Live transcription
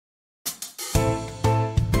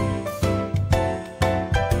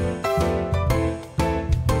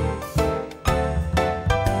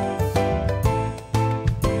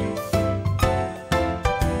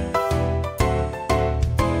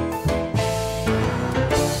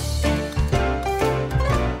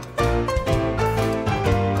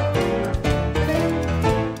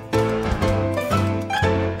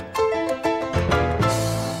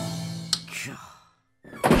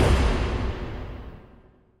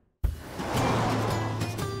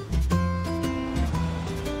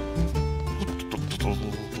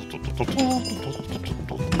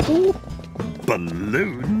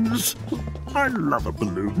Balloons? I love a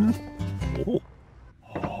balloon. Oh.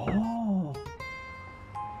 Oh.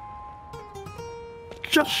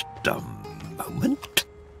 Just a moment.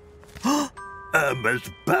 Irma's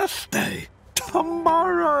birthday.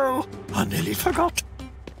 Tomorrow. I nearly forgot.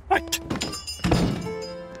 Right.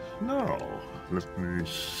 Now, let me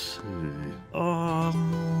see.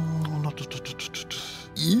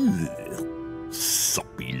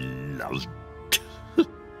 Soppy love.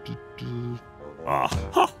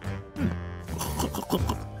 Aha!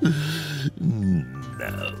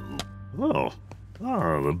 No.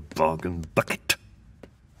 Oh, the bargain bucket.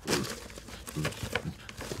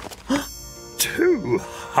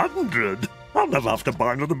 200! I'll never have to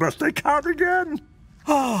buy another birthday card again.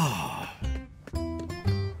 Ah.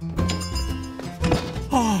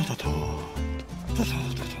 Ah, da-da. Da-da,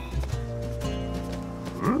 da-da.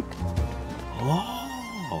 Hmm?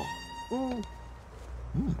 Oh. Oh.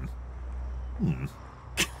 Hmm. Hmm.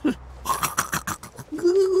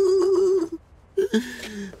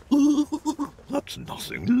 That's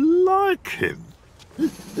nothing like him.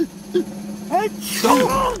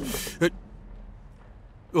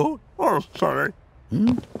 Oh, sorry.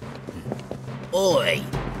 Hmm? Oi!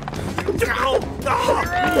 Good.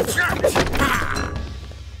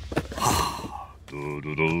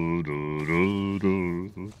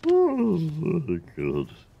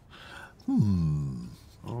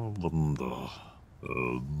 I wonder.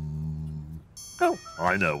 Oh,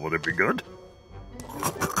 I know what'd be good.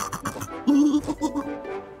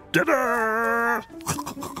 Dinner!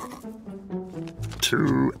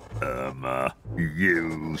 To Irma,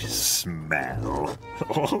 you smell.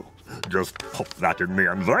 Just pop that in the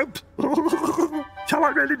envelope. Shall I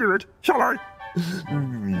really do it? Shall I?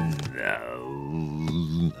 No,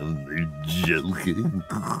 I'm joking.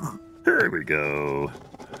 Here we go.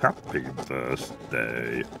 Happy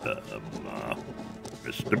birthday, Irma.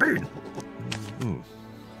 Mr. Bean.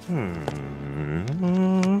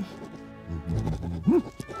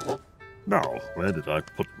 Now, where did I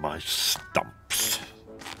put my stumps?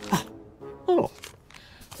 Oh,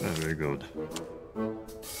 very good.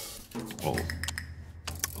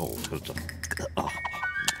 Oh, there's a...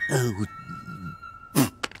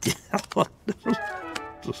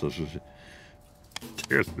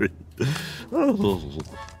 Dear me. Oh,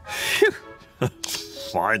 phew.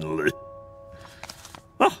 Finally.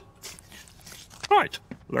 Right,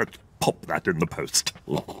 let's pop that in the post.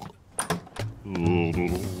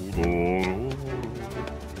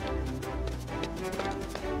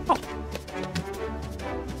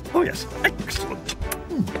 Oh yes, excellent.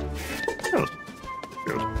 Good.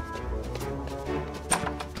 Good.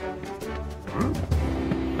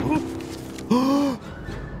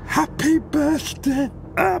 Happy birthday,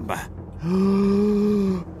 Irma.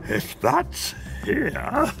 If that's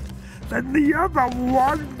here, then the other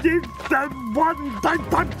one is the one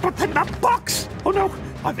that I put in the box. Oh no,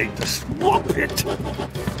 I need to swap it.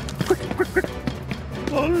 Quick, quick, quick.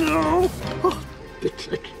 Oh no. Oh, it's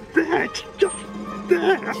there, it's just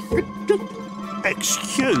there.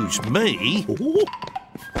 Excuse me? Oh,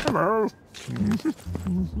 hello.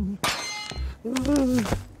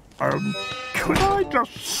 Could I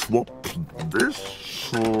just swap this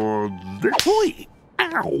for this? Oi!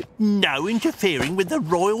 Ow! No interfering with the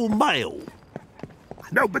Royal Mail.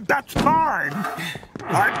 No, but that's mine.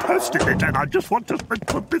 I posted it and I just want to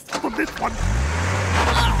put this for this one.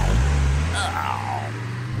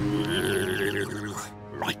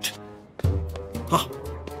 Right. Huh.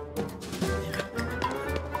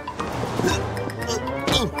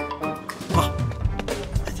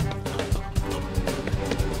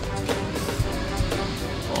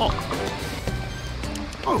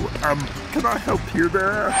 Can I help you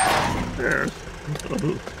there? There.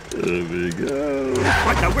 Oh, there we go.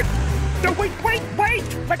 Wait, no, wait. No, wait.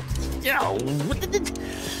 But, no.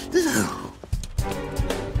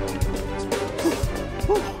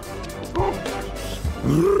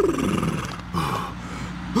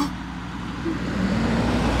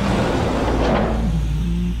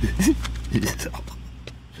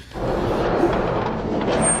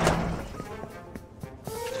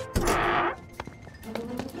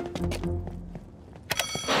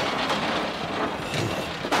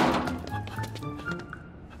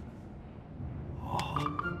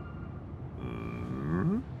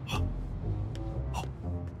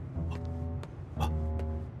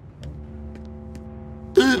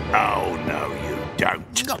 Oh, no, you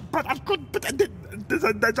don't. No, but I've got... There's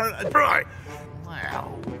a... Right.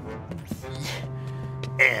 Well...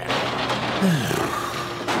 Yeah.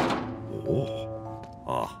 Oh.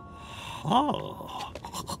 Aha.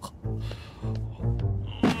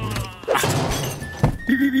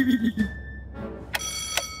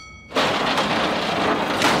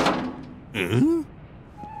 Hmm?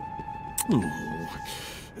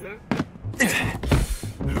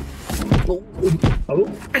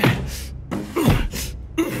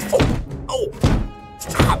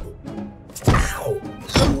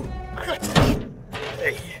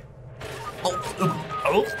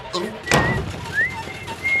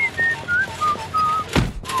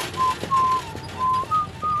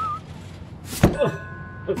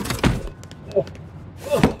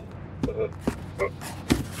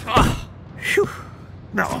 Phew.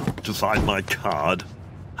 Now, to find my card.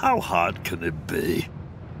 How hard can it be?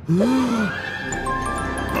 Oh,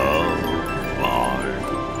 my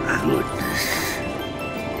goodness.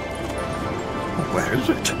 Where is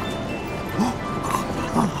it?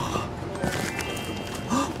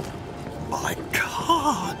 My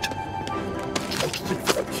card.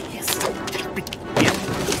 Yes.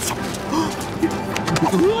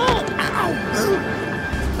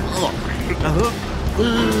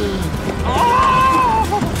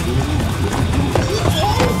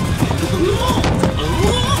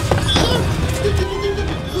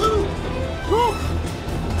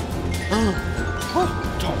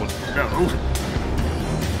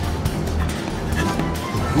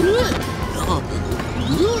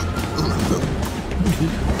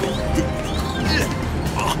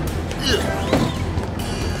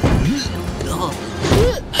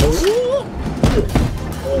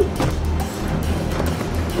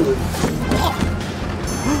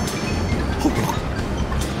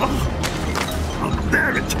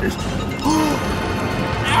 There it is.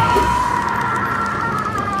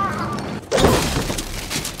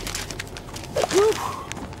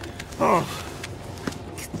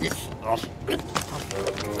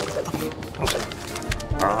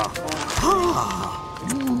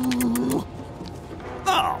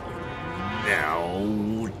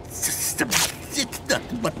 Now, it's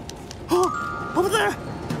nothing but... Over there.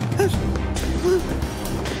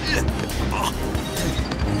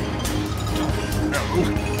 No.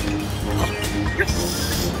 Yes.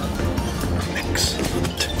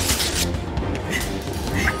 Excellent.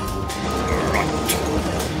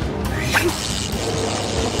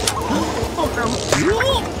 Oh no.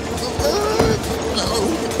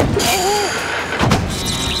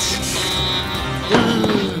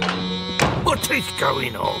 What is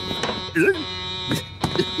going on?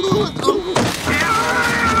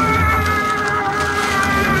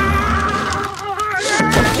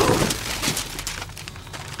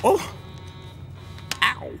 Oh!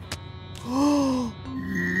 Ow! Oh!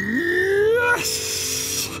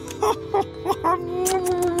 Yes!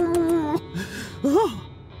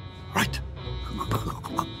 Right.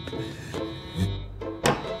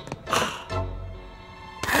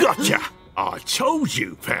 Gotcha! I told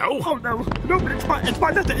you, pal. Oh no! No! It's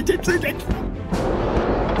my letter! It's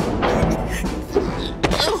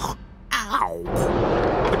Ow!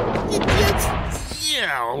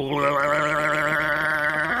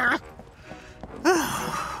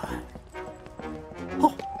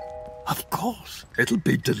 Oh, of course. It'll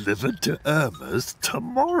be delivered to Irma's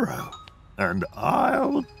tomorrow. And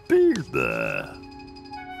I'll be there.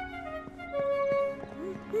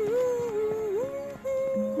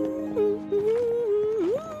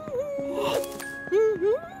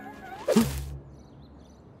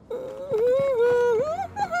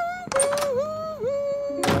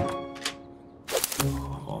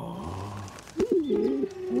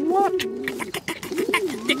 What?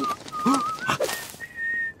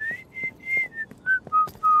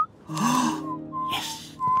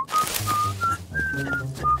 Yes.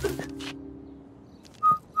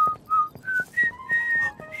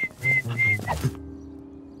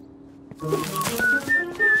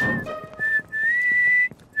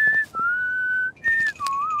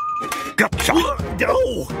 Gotcha. No!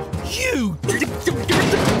 You!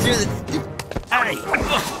 Hey!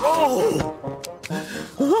 Oh!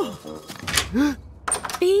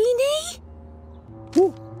 Beanie?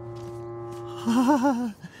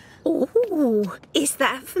 Oh, is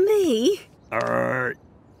that for me?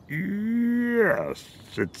 Yes,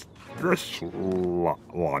 it's this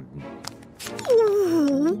one.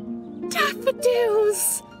 Ooh,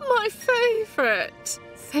 daffodils, my favourite.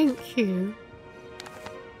 Thank you.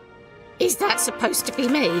 Is that supposed to be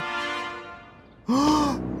me?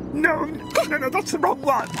 No, that's the wrong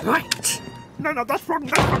one. Right. No, that's wrong.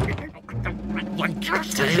 That's wrong.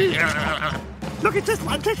 Look, it's this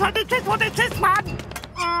one, it's this one.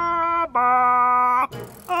 Irma!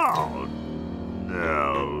 Oh,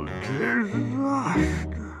 no,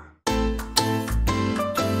 disaster.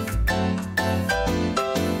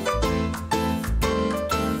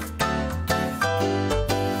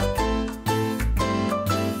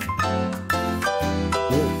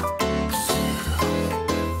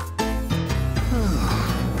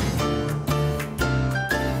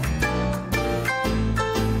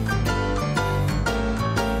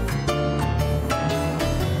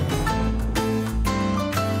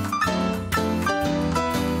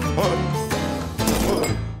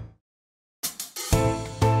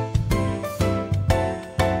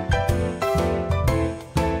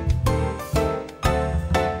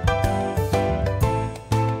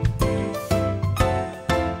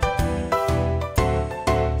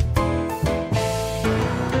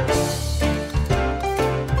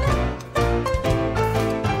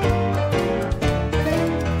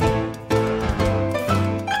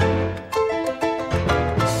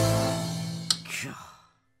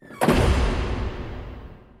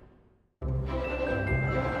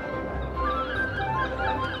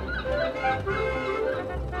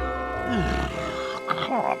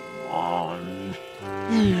 Come on.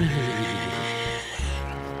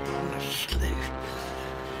 Honestly.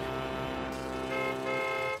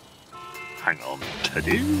 Hang on,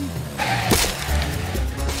 Teddy.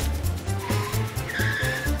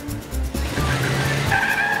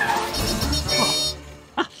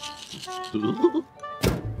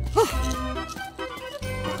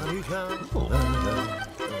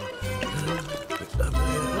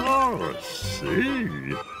 Oh, I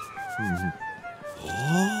see.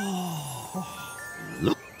 Oh,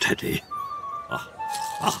 look, Teddy.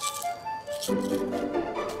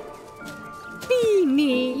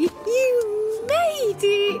 Beanie, you made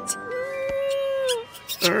it!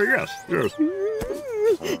 Yes.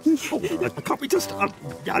 Oh, can't we just... I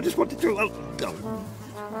just wanted to...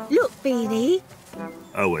 Look, Beanie.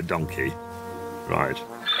 Oh, a donkey. Right.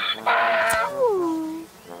 Oh.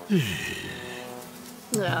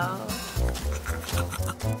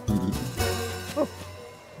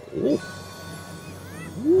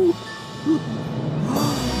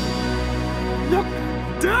 Look,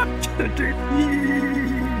 that Teddy.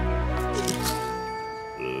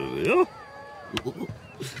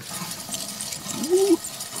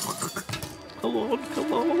 Come on.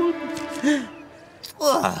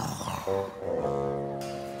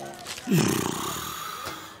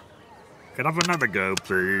 Can I have another go,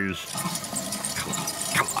 please? Come on.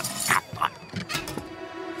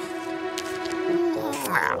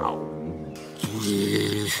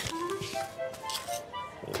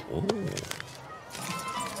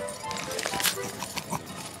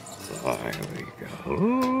 There we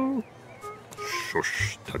go.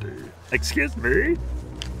 Shush, Teddy. Excuse me?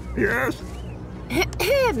 Yes?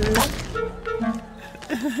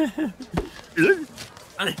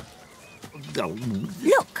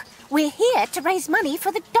 Look, we're here to raise money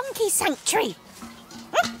for the donkey sanctuary.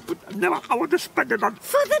 But no, I want to spend it on...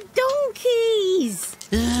 For the donkeys!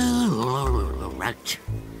 Right.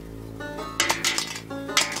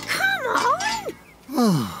 Come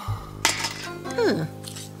on!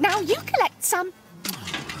 Now you collect some.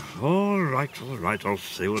 All right, I'll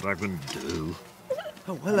see what I can do.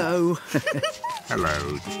 Oh, hello.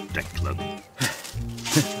 Hello, Declan.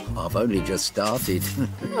 I've only just started.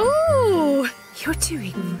 Oh, you're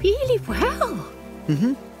doing really well.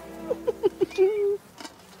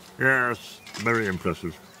 Yes, very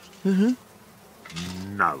impressive.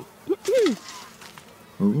 No.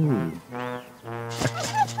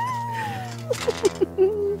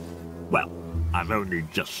 Well, I've only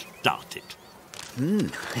just started.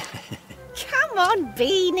 Come on,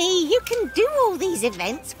 Beanie. You can do all these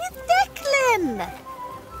events with Declan.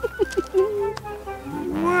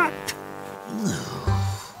 What?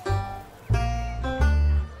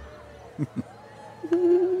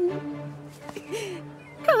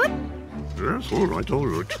 Come on. Yes, all right.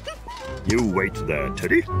 You wait there,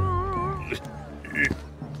 Teddy.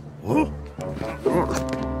 Oh.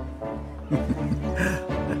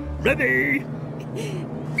 Ready?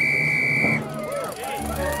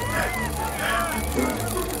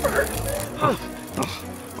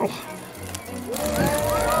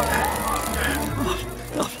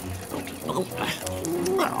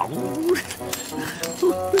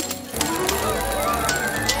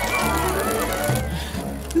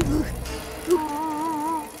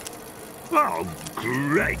 Oh,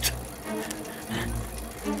 great.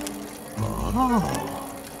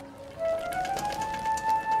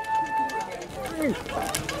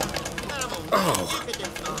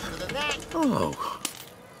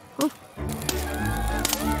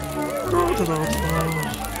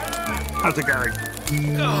 How's it going?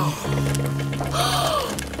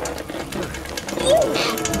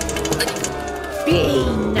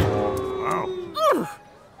 Bean! Oh.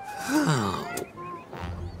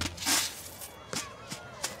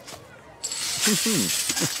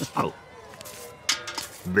 Oh.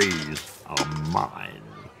 These are mine.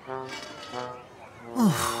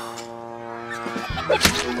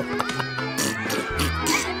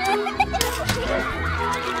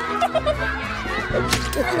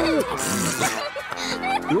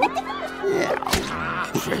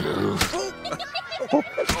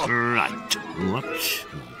 Right, what's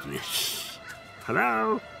this?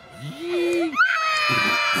 Hello?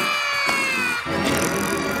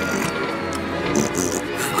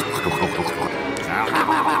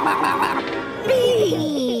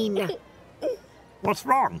 Bean! What's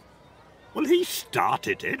wrong? Well, he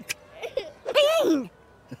started it. Bean!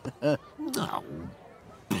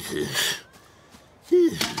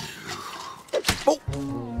 Oh.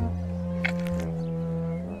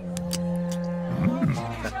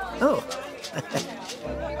 Oh.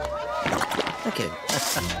 Okay.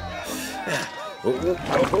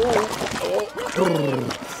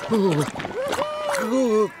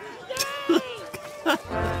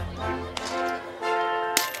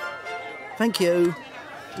 Thank you.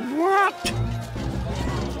 What?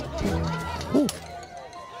 Oh.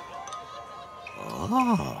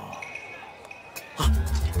 Ah.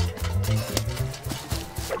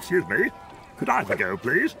 Excuse me. Could I have a go,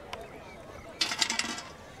 please?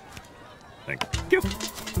 Thank you.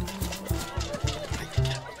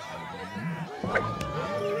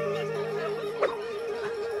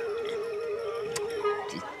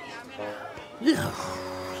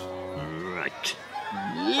 Right.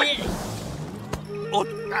 Oh,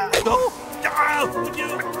 no.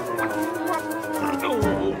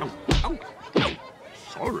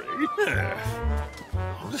 Sorry.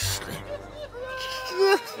 Honestly.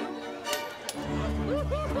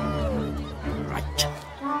 Right.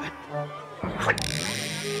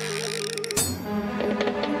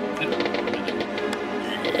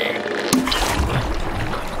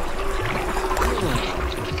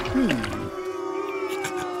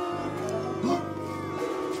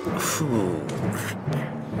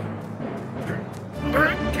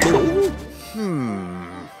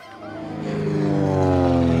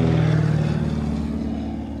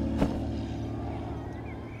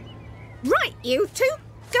 Right, you two.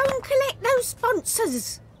 Go and collect those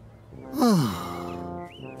sponsors.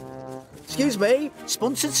 Excuse me,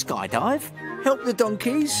 sponsored skydive? Help the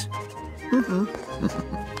donkeys?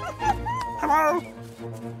 Hello.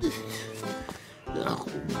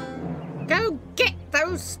 Go get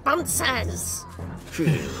those sponsors.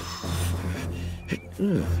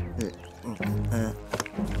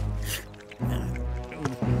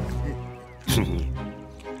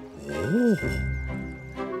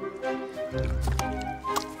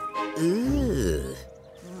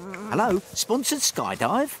 Hello, sponsored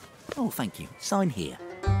skydive? Oh, thank you. Sign here.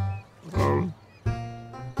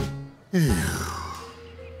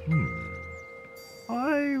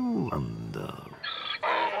 I wonder.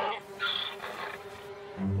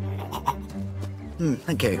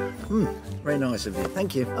 Thank you. Very nice of you.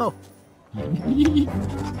 Thank you. Oh,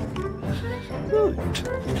 Good.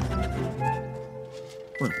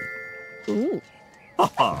 Ooh.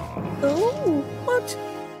 Ha-ha. Ooh. What?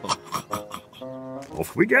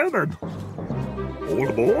 Off we go then. All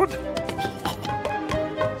aboard.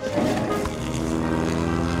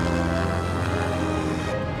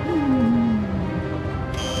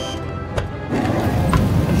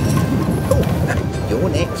 you're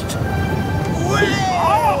next.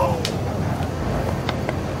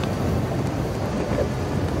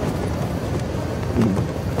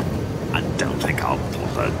 I don't think I'll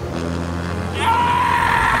pull it.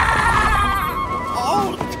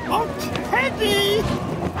 Oh, Teddy!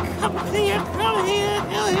 Come here, come here,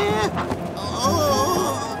 come here!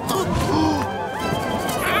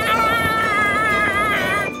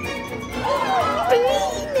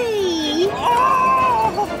 Beanie!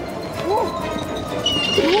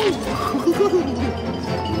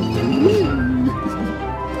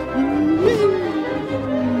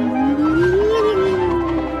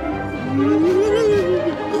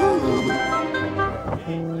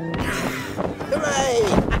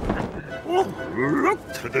 Look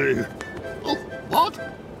today. Oh, what?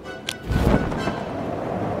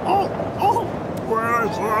 Oh,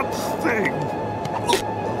 where's that thing?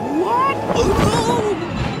 What?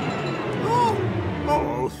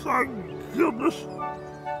 Oh, thank goodness.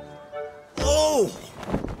 Oh!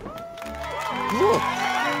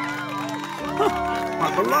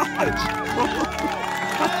 I'm alive.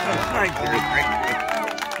 Thank you.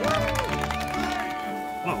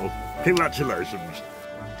 Oh, congratulations.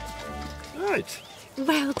 Right.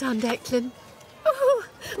 Well done, Declan. Oh.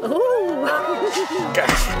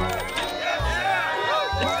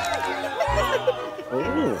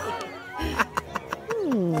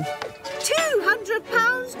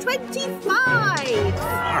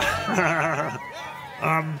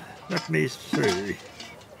 £200.25. Let me see.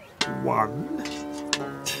 1,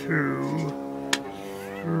 2,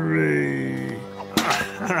 3.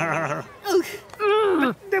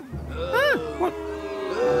 What?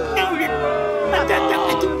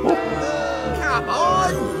 Come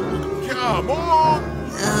on! Come on!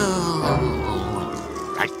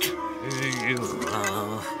 Right.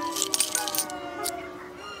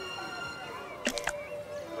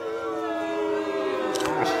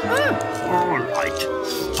 All right.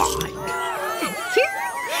 Fine.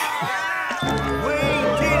 We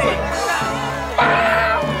did it!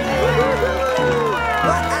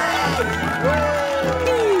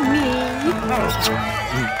 Beanie.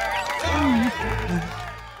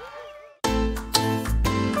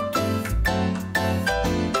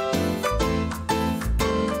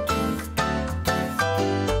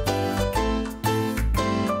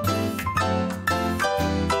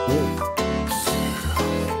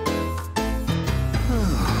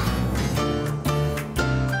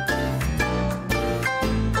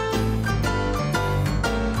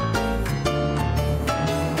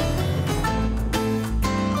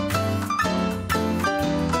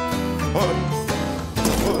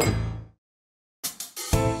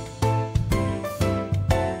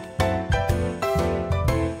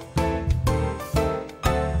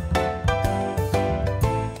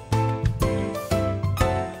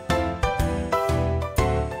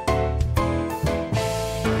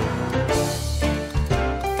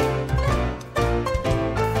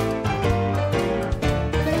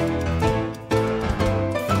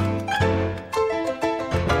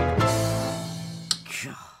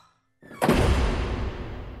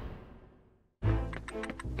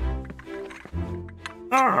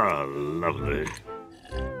 Ah, lovely.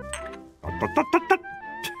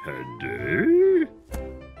 Teddy.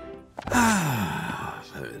 Ah,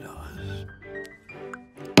 very nice.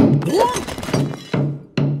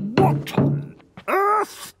 What on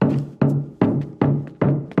earth?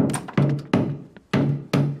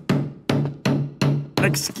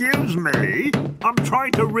 Excuse me, I'm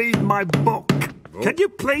trying to read my book. Can you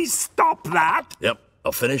please stop that? Yep,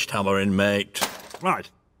 I've finished hammering, mate. Right,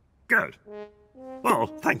 good. Well,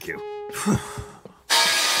 thank you. What?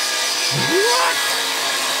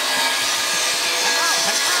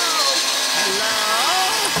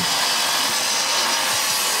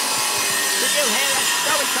 Did you hear us?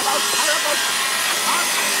 That was the most terrible...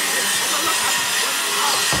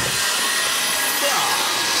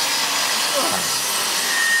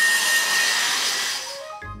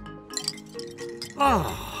 Ah,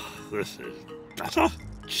 this is better.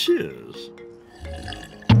 Cheers.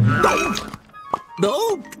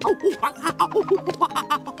 No!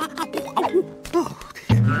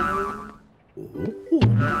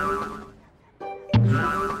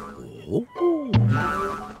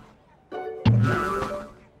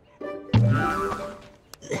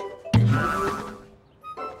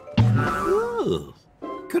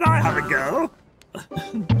 Could I have a go?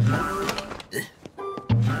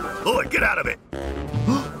 Oi, get out of it!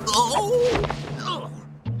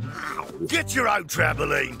 Get your own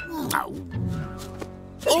trampoline!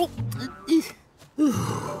 Oh!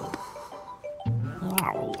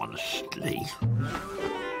 Oh, honestly.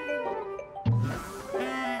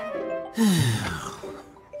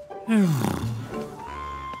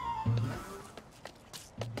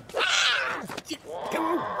 Go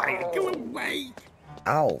away, go away.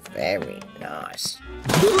 Oh, very nice.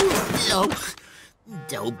 No!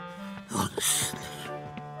 No, honestly.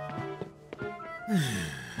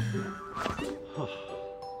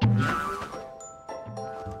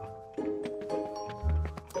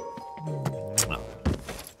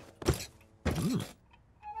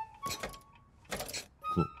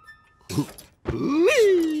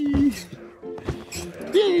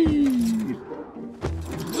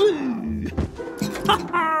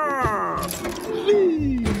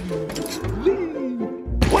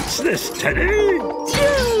 What's this, Teddy?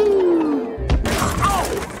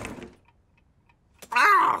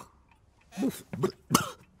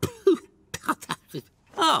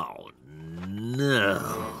 Oh, no.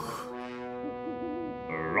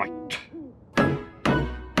 Right.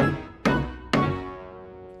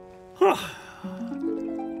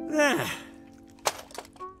 There.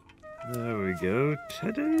 There we go,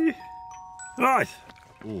 Teddy. Right.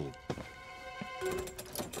 Ooh.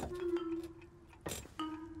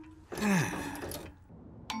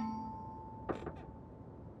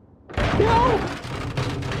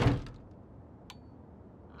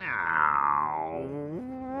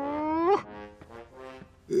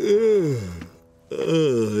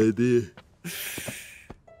 Oh, dear.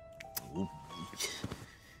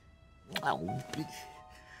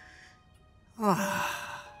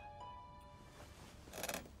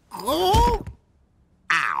 Oh!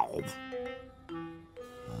 Ow!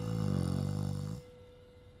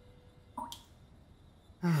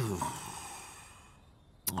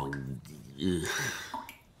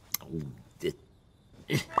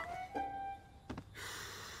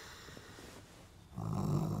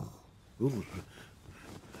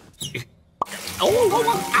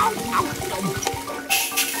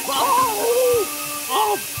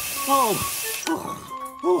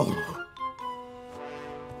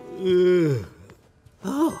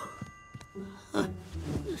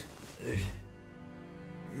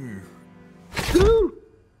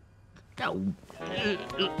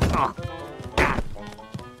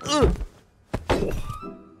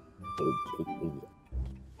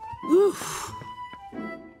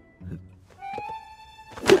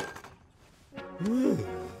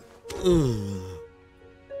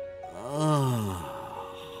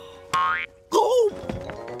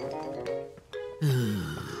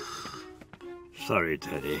 Sorry,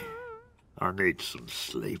 Teddy. I need some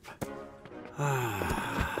sleep.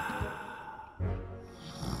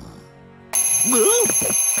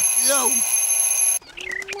 No!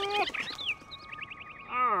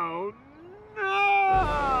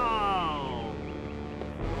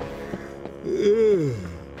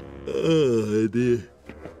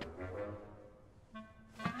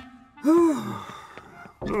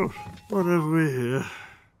 What have we here?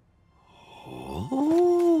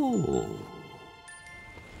 Oh.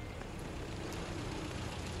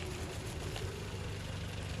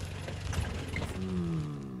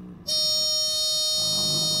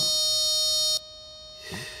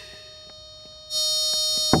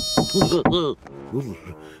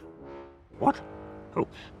 What? Oh.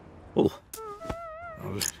 Oh.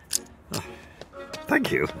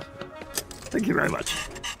 Thank you. Thank you very much.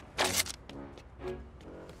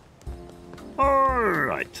 All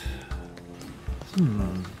right. Let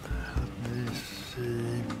me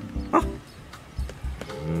see. Ah.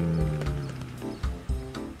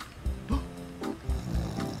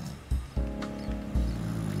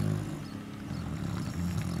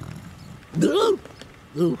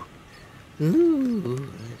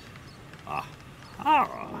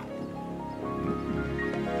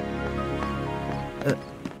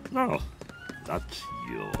 No, that's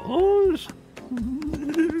yours.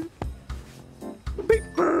 Beep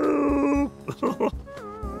boop.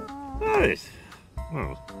 Right.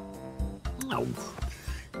 Oh. Oh.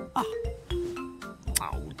 Ah.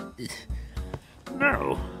 Oh.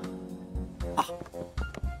 No. Ah.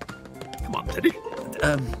 Come on, Teddy.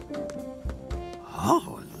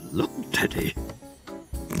 Oh, look, Teddy.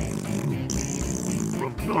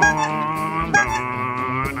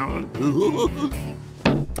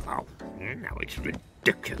 Oh, now it's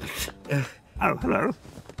ridiculous. Oh, hello.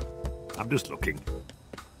 I'm just looking.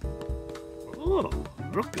 Oh,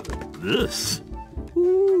 look at this.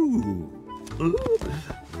 Ooh. Ooh.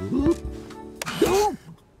 Ooh. Oh.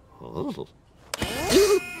 Oh.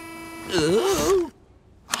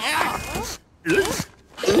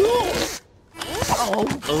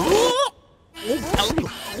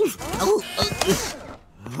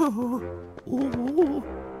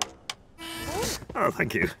 Oh,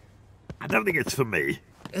 thank you. I don't think it's for me.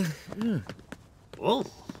 Oh,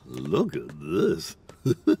 look at this.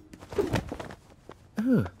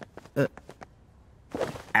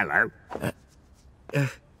 Hello.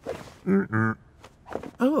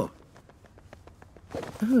 Oh.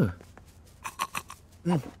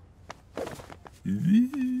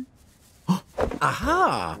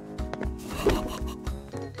 Aha!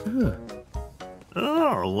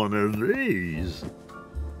 Oh, one of these.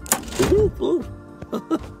 Ooh, ooh.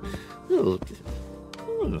 Oh.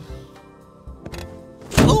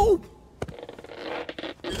 Oh.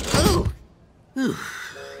 Oh.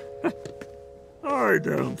 I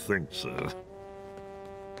don't think so.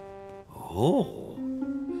 Oh.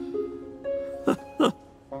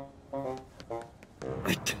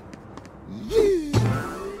 Right.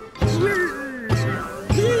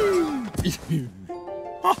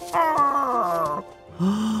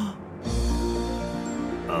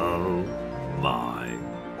 Oh my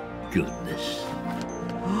goodness.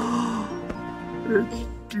 It's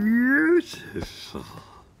beautiful.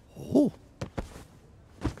 Oh.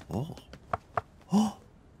 Oh. Oh.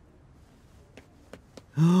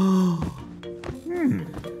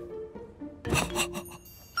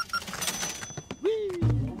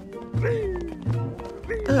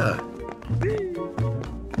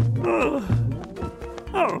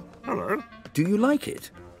 Oh, hello. Do you like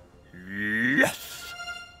it? Yes.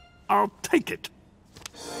 I'll take it.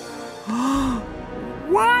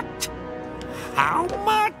 What? How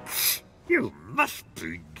much? You must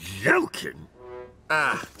be joking.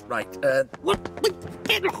 Ah, right. What?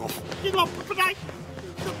 Get off! Get off! But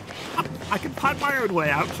I can find my own way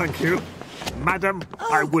out, thank you. Madam,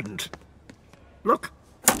 I wouldn't. Look.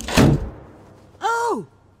 Oh!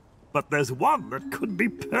 But there's one that could be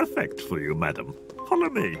perfect for you, madam. Follow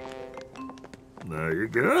me. There you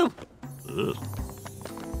go.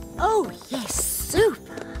 Oh, yes,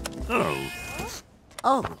 super. Oh.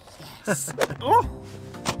 Oh, yes. Oh.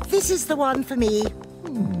 This is the one for me.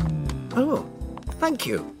 Oh, thank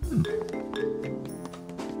you.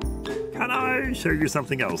 Can I show you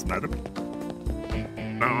something else, madam?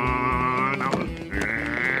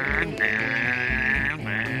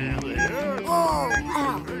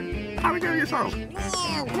 How are you doing yourself?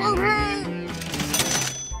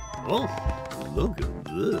 Oh, look at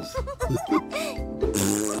this.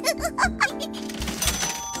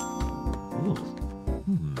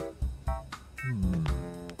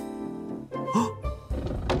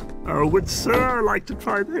 Oh, would Sir like to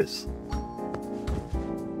try this?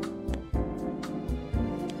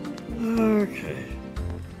 Okay.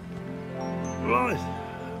 Right.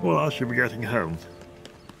 Well, I should be getting home.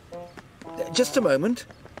 Just a moment.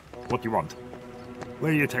 What do you want?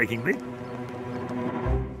 Where are you taking me?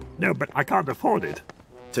 No, but I can't afford it.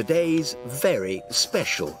 Today's very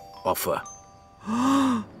special offer.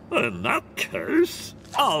 In that case,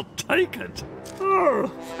 I'll take it.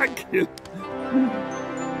 Oh, thank you.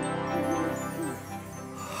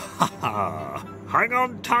 Ha ha. Hang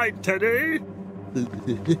on tight, Teddy.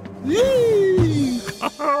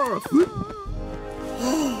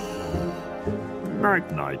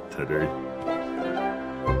 Night night, Teddy.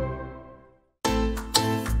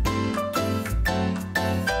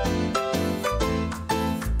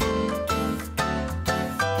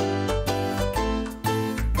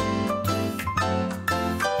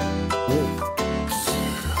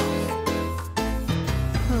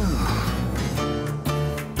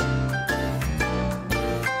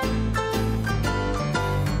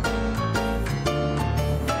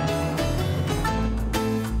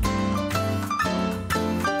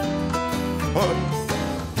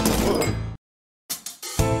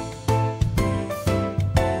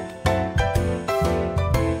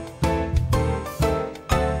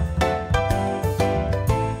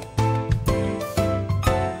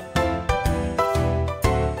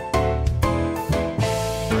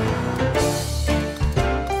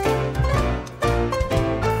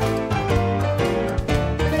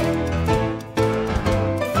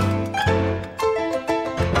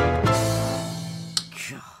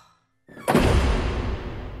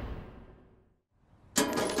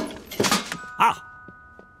 Ah!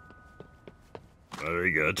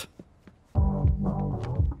 Very good.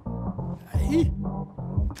 Hey?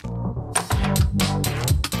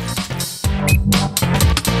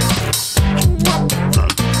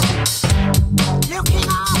 Looking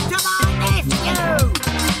after my nephew!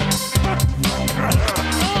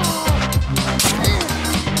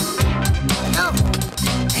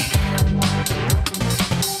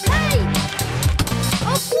 Hey!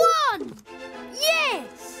 I've won!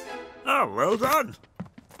 Yes! Oh, well done.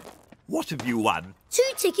 What have you won? 2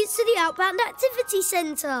 tickets to the Outbound Activity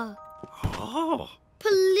Centre. Oh.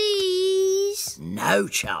 Please? No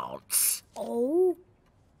chance. Oh.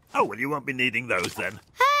 Oh, well, you won't be needing those then.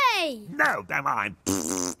 Hey! No, they're mine.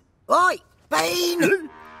 Right, Bean!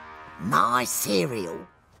 My cereal.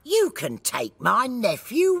 You can take my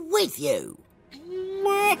nephew with you.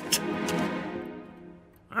 What?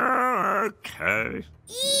 Okay.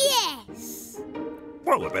 Yes!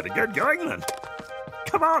 Well, we better get going then.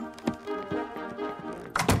 Come on.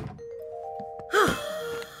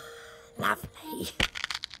 Lovely.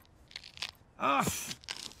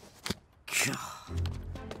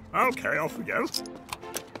 Okay, off we go.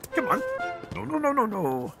 Come on.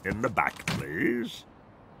 No. In the back, please.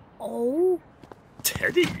 Oh.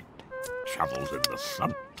 Teddy travels in the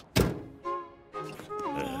front.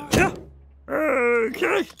 Yeah.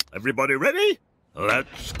 Okay. Everybody ready?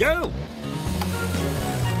 Let's go.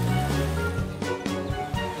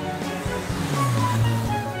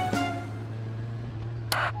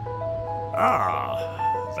 Ah,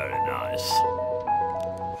 very nice.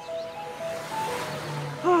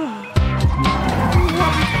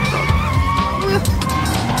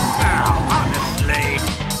 Now, honestly.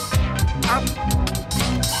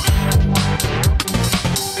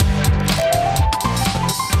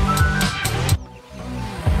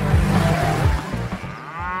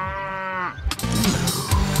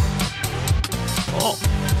 Oh,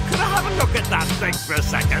 could I have a look at that thing for a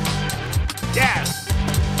second? Yes.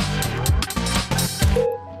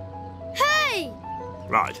 Hey!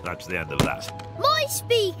 Right, that's the end of that. My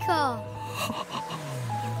speaker!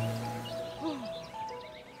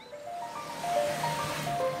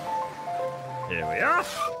 Here we are.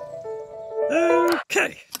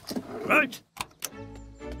 Okay. Right.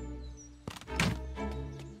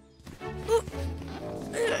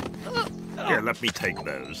 Here, let me take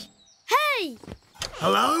those. Hey!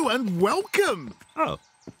 Hello and welcome. Oh.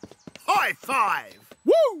 High five.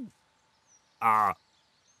 Woo! Oh,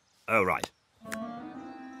 right.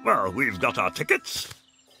 Well, we've got our tickets.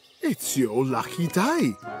 It's your lucky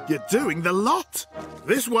day. You're doing the lot.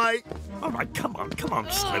 This way. All right, come on,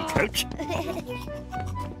 slow coach.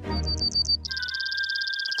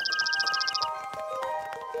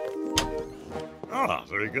 Ah,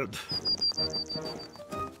 very good.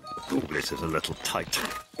 Oh, this is a little tight.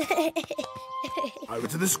 Over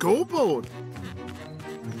to the scoreboard.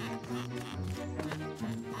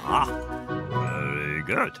 Ah, very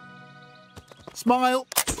good. Smile.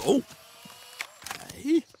 Oh.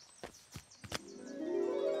 Hey.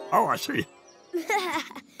 Oh, I see.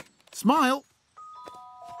 Smile.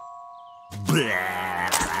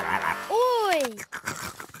 Oi!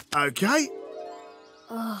 Okay.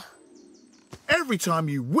 Every time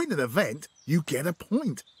you win an event, you get a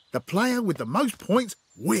point. The player with the most points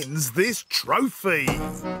wins this trophy.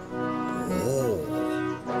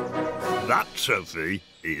 That trophy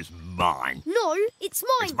is mine. No, it's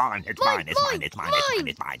mine. It's mine, it's mine, it's mine, it's mine, it's mine,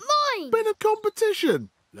 it's mine. Mine. Bit of competition.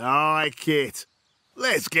 Like it.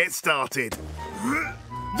 Let's get started.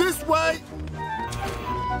 This way.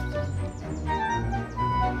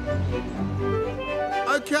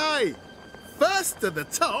 Okay. First to the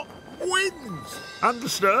top wins.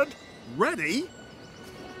 Understood? Ready?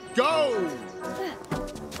 Go.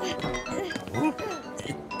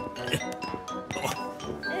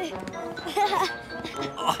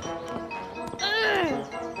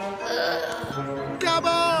 Come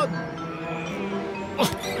on.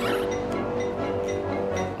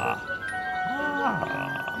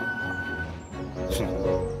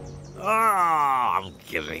 I'm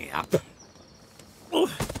giving up.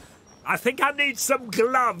 I think I need some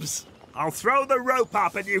gloves. I'll throw the rope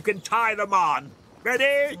up and you can tie them on.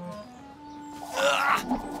 Ready?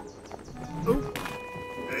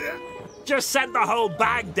 Just set the whole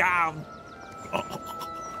bag down.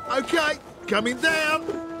 Okay, coming down.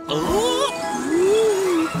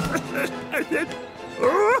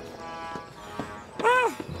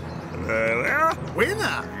 There we are.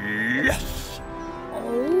 Winner. Yes.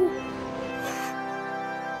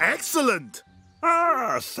 Excellent.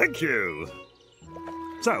 Ah, thank you.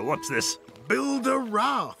 So, what's this? Build a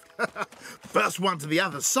raft. First one to the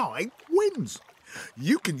other side wins.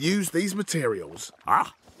 You can use these materials.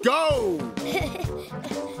 Ah, Go.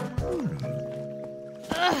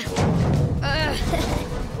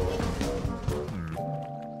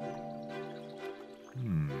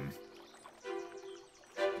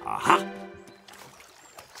 aha.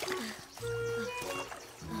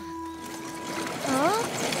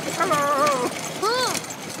 Hello.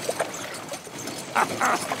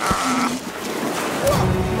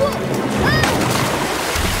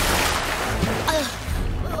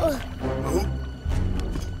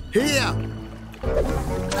 Here.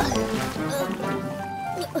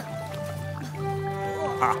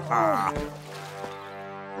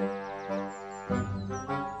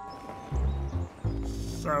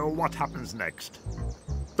 So, what happens next?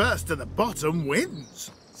 First to the bottom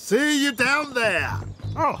wins. See you down there.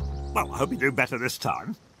 Oh, well, I hope you do better this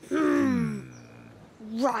time.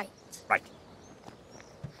 Right. Right.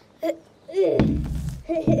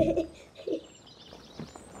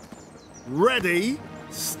 Ready,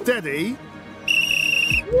 steady.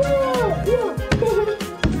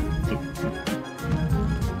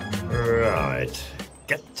 Right.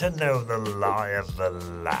 Get to know the lie of the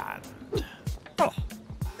land. Oh,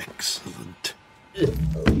 excellent.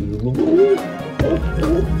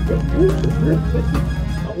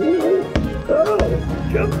 Oh,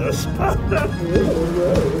 goodness.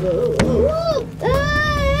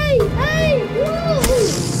 Hey! Hey!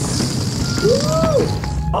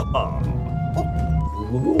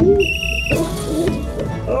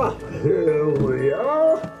 Here we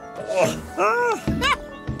are.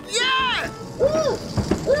 Yeah!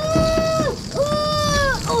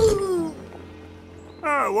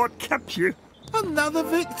 Oh, what kept you? Another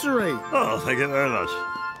victory. Oh, thank you very much.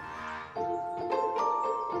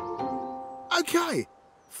 Okay.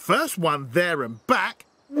 First one there and back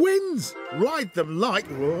wins. Ride them like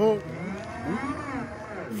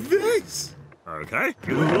this. Okay.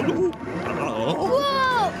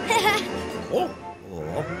 Whoa!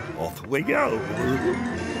 Off we go.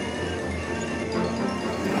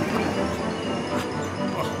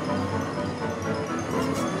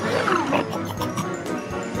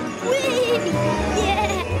 Whee!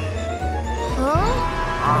 Yeah! Huh?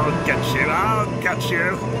 I'll get you, I'll get you.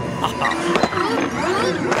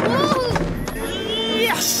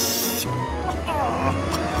 Yes!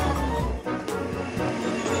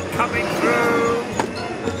 Coming through.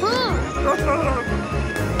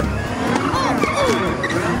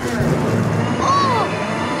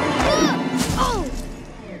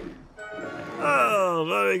 Oh,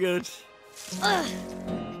 very good.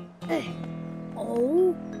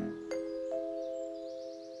 Oh.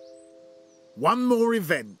 One more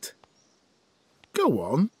event. Go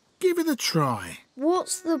on, give it a try.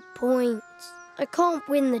 What's the point? I can't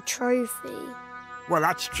win the trophy. Well,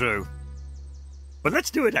 that's true. But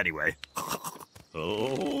let's do it anyway.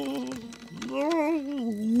 Oh.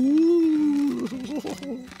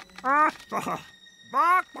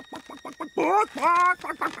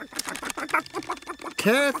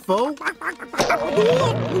 Careful.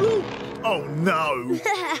 Oh no.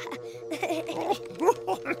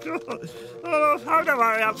 Oh, don't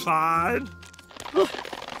worry, I'm fine.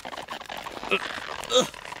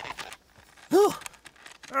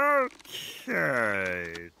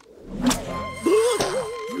 Okay.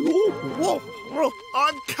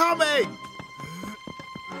 I'm coming.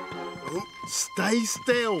 Oh, stay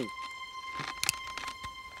still.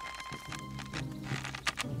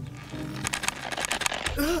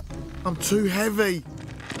 I'm too heavy.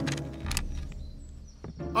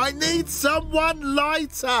 I need someone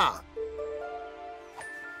lighter.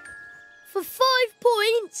 For 5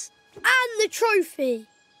 points and the trophy.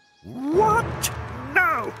 What?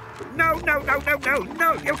 No! No, no, no, no, no,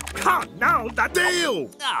 no! You can't! No, that... Deal!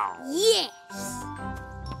 Yes.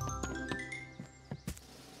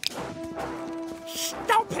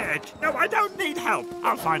 Stop it! No, I don't need help.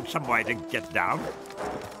 I'll find some way to get down.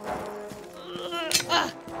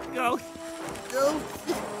 Go.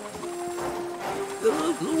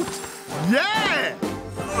 Yeah!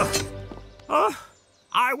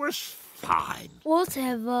 I was fine.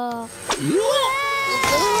 Whatever.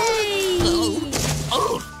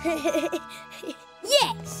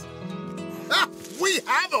 Yes. Ah, we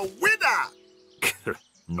have a winner!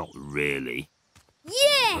 Not really.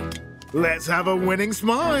 Yeah. Let's have a winning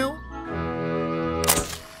smile.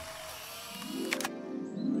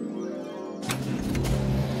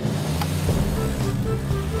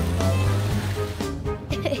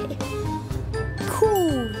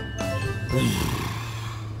 Cool.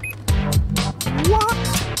 What?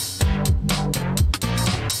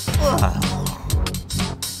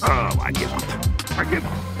 Oh, I give up. I give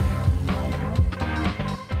up.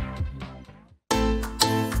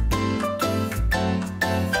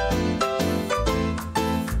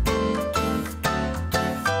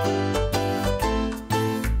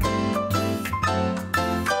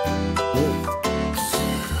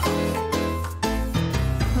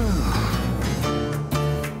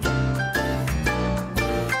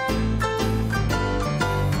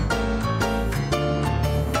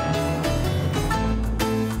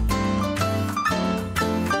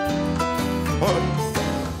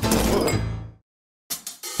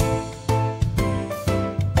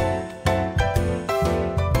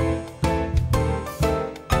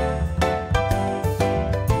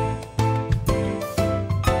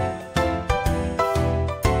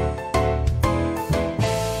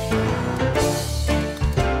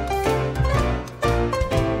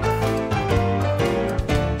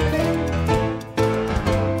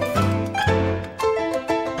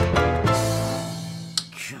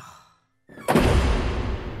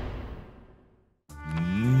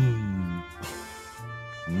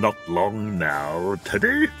 Not long now,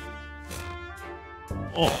 Teddy.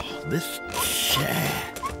 Oh, this chair.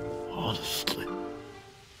 Honestly.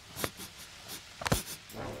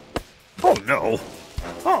 Oh, no.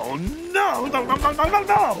 Oh, no. No, no, no, no, no,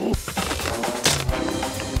 no.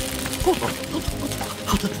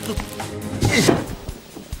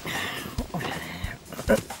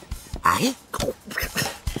 Eh?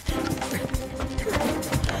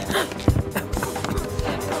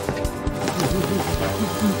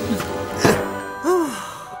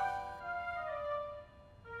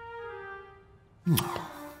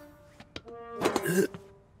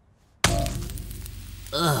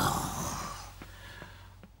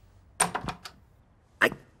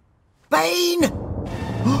 Bane!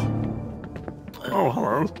 Oh,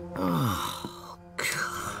 hello.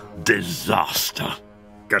 Disaster.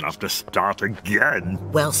 Gonna have to start again.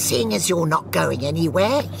 Well, seeing as you're not going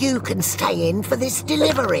anywhere, you can stay in for this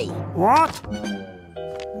delivery. What?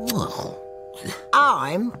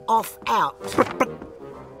 I'm off out.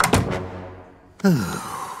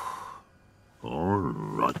 All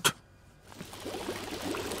right.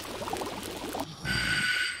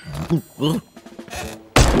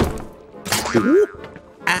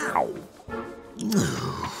 Ow.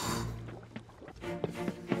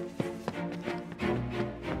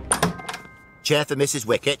 Chair for Mrs.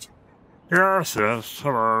 Wicket. Yes, yes,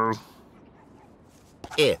 hello.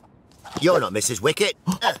 Here. You're not Mrs. Wicket.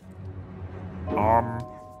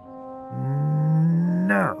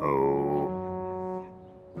 No.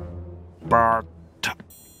 But...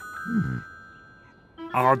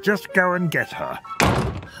 I'll just go and get her.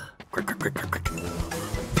 Quick, quick, quick, quick, quick.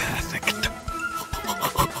 Perfect.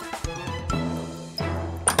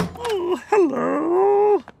 Oh,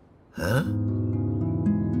 hello. Huh?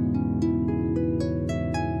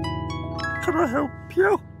 Can I help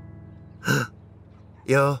you?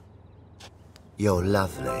 You're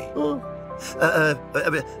lovely.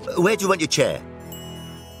 Where do you want your chair?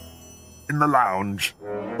 In the lounge.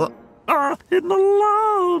 What? In the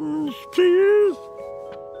lounge, please.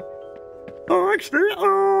 Oh, actually,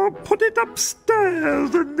 put it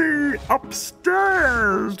upstairs in the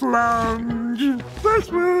upstairs lounge.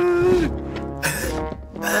 This way.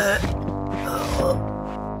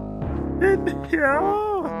 In here.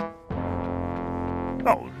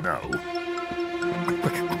 Oh, no.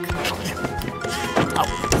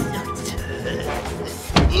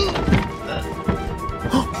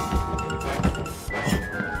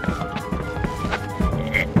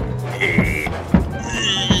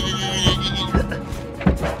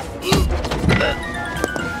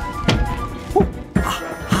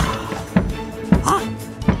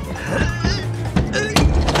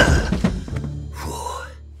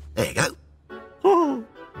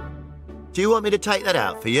 want me to take that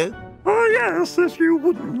out for you? Oh, yes, if you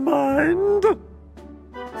wouldn't mind.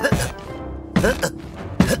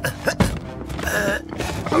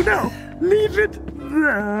 Oh, no, leave it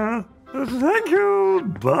there. Thank you.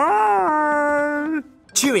 Bye.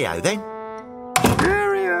 Cheerio, then.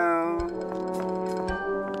 Cheerio.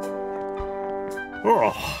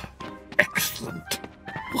 Oh, excellent.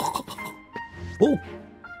 Oh.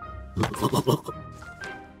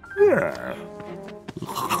 Yeah.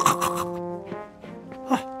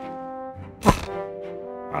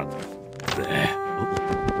 And there.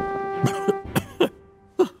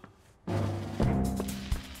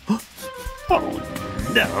 Oh,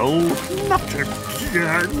 no, not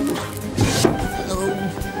again.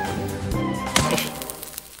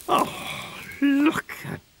 Oh, look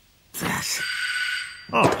at that.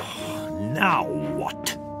 Oh, now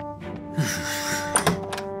what?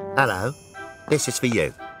 Hello. This is for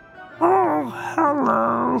you. Oh,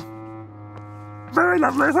 hello. Very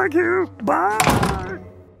lovely, thank you. Bye.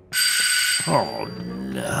 Oh,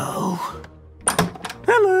 no.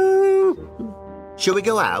 Hello. Shall we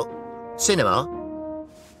go out? Cinema?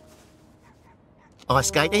 Ice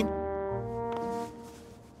skating?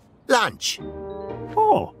 Lunch?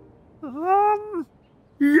 Oh,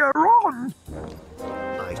 you're on.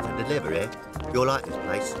 I used to deliver here. You'll like this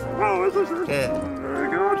place. Oh, is this it? Yeah. Very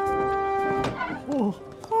good. That's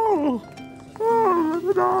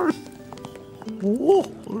nice. Oh,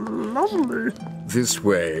 lovely. This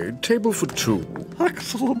way. Table for two.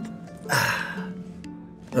 Excellent.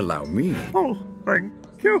 Allow me. Oh, thank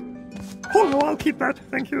you. Oh, no, I'll keep that.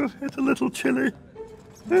 Thank you. It's a little chilly.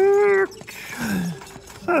 Okay.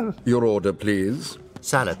 So. Your order, please.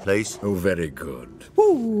 Salad, please. Oh, very good.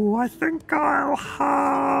 Oh, I think I'll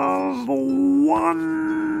have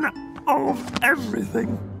one of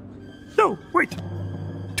everything. No, wait.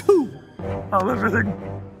 Two of everything.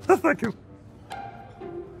 Thank you.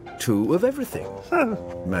 Two of everything.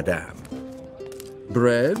 Madame.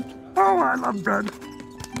 Bread? Oh, I love bread.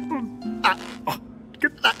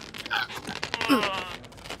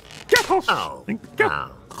 Get off! Oh. Thank you.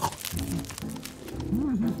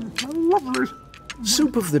 Lovely.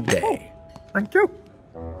 Soup of the day. Oh, thank you.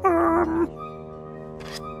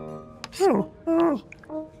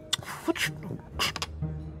 What's...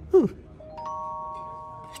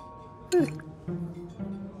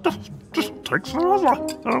 Just takes forever.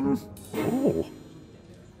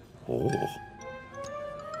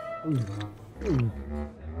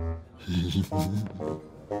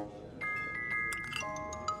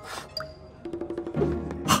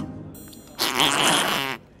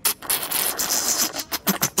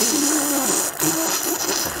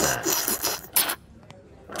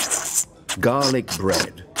 Garlic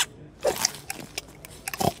bread.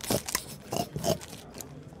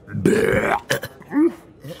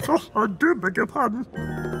 I do beg your pardon.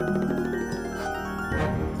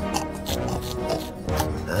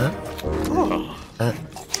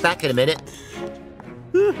 Back in a minute.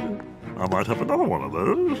 I might have another one of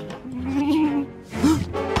those.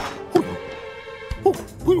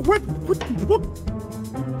 What?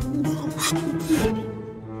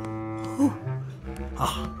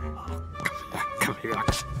 Come here.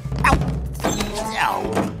 Ow!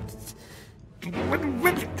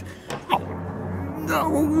 No!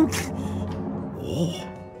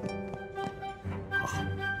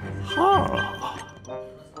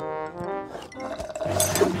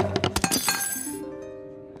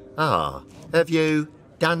 Oh. Have you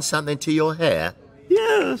done something to your hair?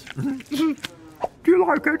 Yes. Do you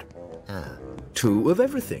like it? Two of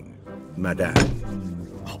everything, Madame.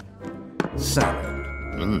 Salad.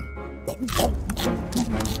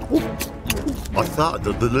 I started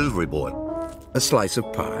the delivery boy. A slice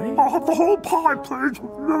of pie? I'll have the whole pie, please.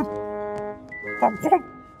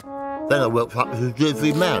 Then I worked up as a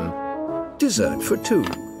delivery man. Dessert for two.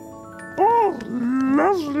 Oh,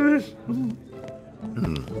 lovely.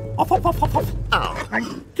 Off. Oh. Thank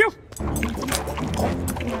you.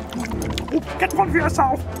 Oh, get one for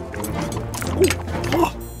yourself.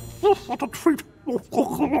 Oh, what a treat.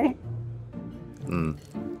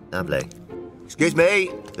 Lovely. Excuse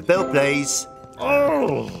me. The bill, please.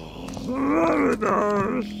 Oh, very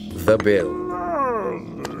nice. The bill.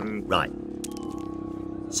 Right.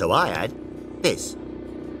 So I had this.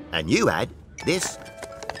 And you had this,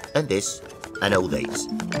 and this, and all these.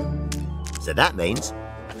 So that means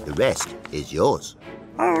the rest is yours.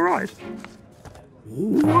 All right.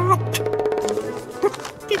 What?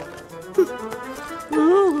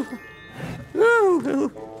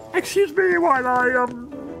 Excuse me while I,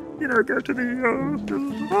 go to the,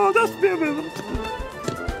 just be a minute.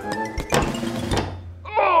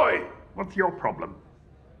 Oi! What's your problem?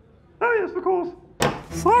 Oh, yes, course.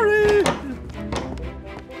 Sorry.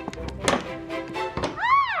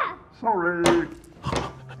 Sorry.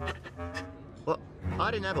 What?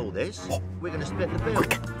 I didn't have all this. We're going to split the bill.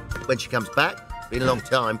 When she comes back, been a long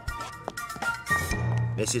time.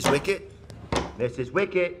 Mrs. Wicket? Mrs.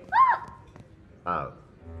 Wicket? Oh.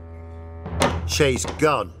 She's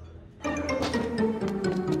gone.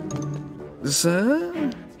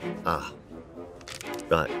 Sir? Ah.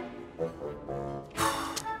 Right.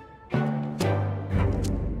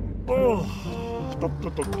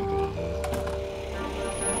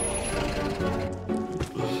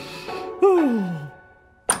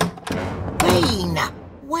 Bean,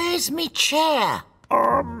 where's me chair?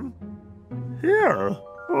 Here.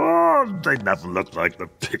 Oh, they never look like the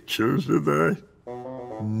pictures, do they?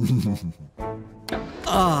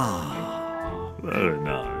 Ah, very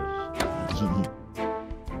nice.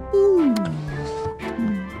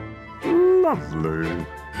 Lovely.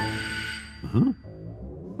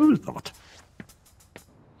 Who's that?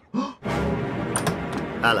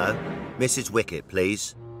 Hello. Mrs. Wicket,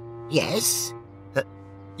 please. Yes?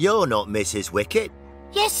 You're not Mrs. Wicket.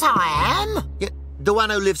 Yes, I am. Yeah, the one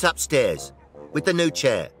who lives upstairs with the new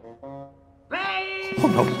chair. Oh,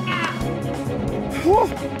 no.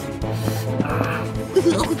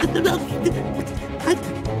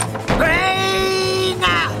 Bean!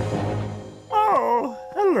 Oh,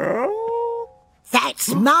 hello. That's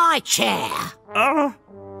my chair.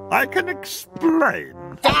 I can explain.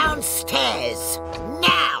 Downstairs,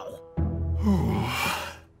 now.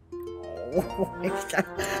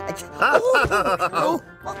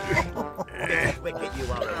 Wicket, you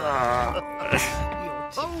are.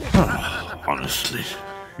 Honestly,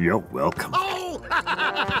 you're welcome.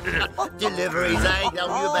 Deliveries, eh?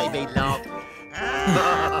 Oh, you made me laugh.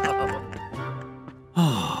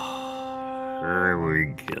 There we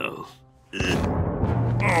go.